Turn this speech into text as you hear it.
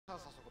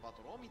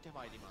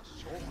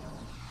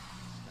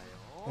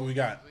What we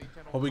got?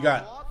 What we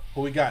got?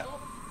 What we got?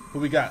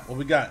 What we got? What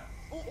we got?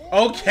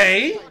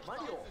 Okay!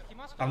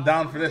 I'm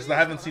down for this. I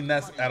haven't seen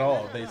Ness at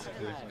all,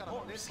 basically.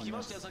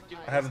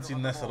 I haven't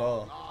seen Ness at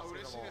all.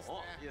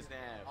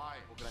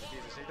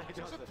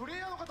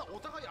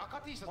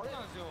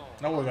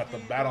 Now we got the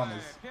bat on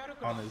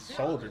his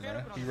shoulder,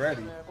 man. He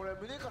ready.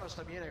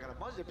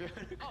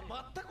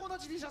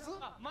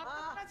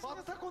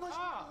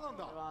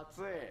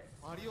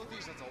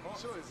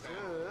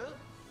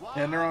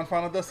 And they're on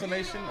Final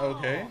Destination?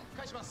 Okay.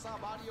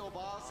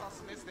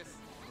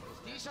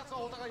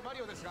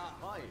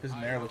 His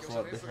nair looks a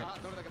lot different.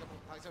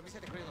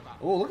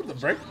 Oh, look at the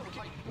break.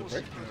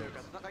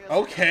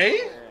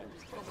 Okay.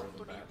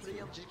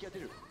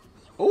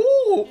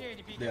 Ooh.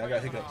 Yeah, I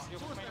got hiccups.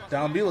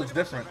 Down B looks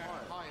different.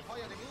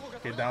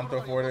 Okay, down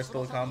throw forward there's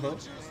still a combo.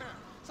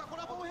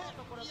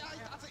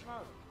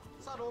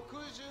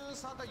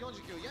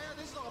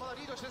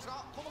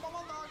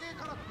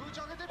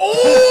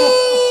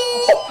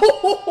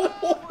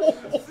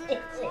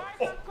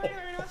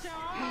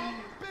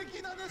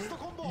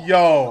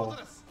 Yo,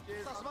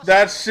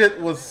 that shit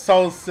was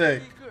so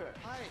sick.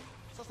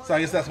 So I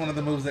guess that's one of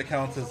the moves that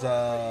counts as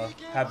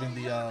having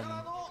the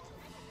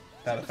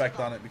that effect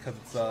on it because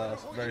it's a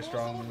very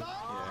strong move.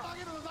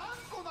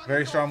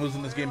 Very strong moves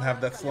in this game have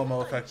that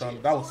slow-mo effect on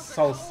it. That was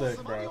so sick,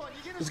 bro.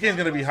 This game's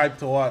gonna be hyped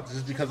to watch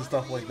just because of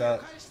stuff like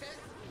that.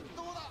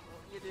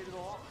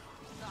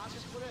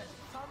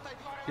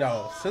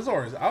 Yo,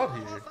 Scizor is out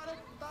here.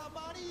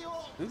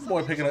 This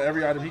boy picking up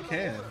every item he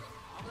can.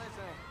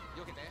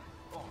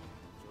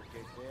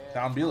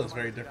 Down B looks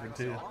very different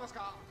too.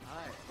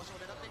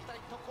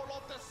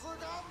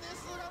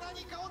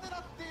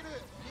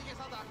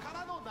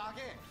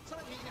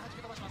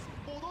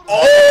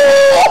 Oh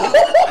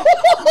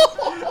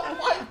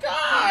my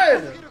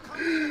god!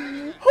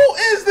 Who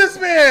is this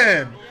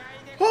man?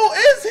 Who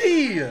is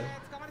he?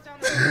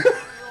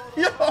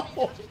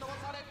 Yo!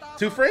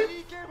 Two frame?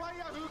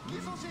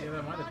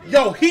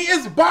 Yo, he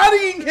is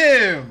bodying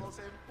him!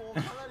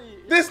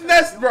 This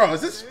Ness, bro,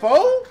 is this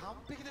foe?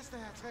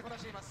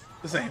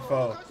 This ain't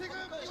foe.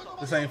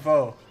 This ain't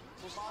foe.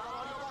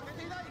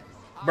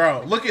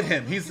 Bro, look at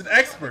him. He's an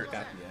expert.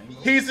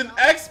 He's an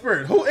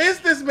expert. Who is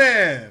this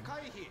man?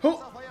 Who?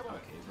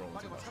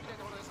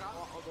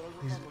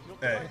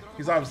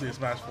 He's obviously a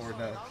smash forward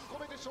now.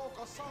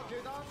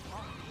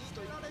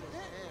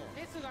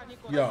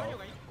 Yo.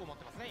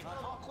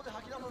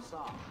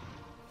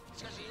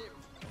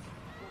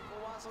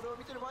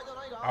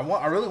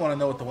 I really want to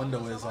know what the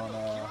window is on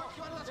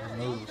your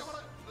moves.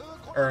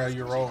 Or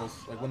your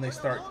rolls. Like when they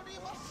start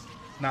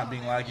not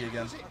being laggy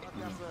again.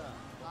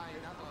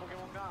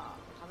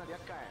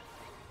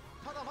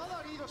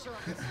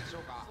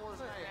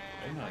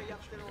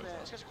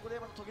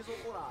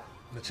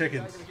 The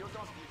chickens.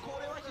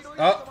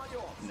 Oh!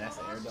 Ness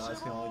air dodge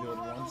can only do it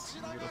once.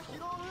 Beautiful.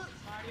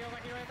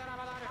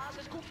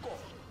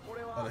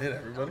 Oh, they hit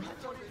everybody?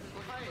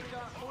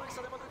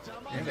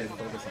 Anybody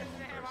focus on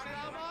one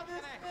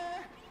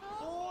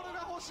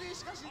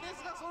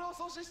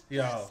person.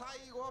 Yo,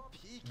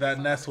 that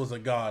Ness was a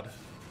god.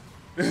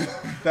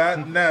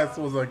 That Ness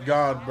was a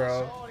god,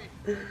 bro.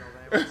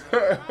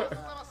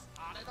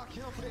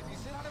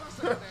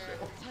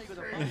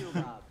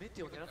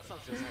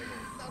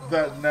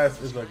 That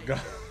Ness is a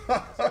god.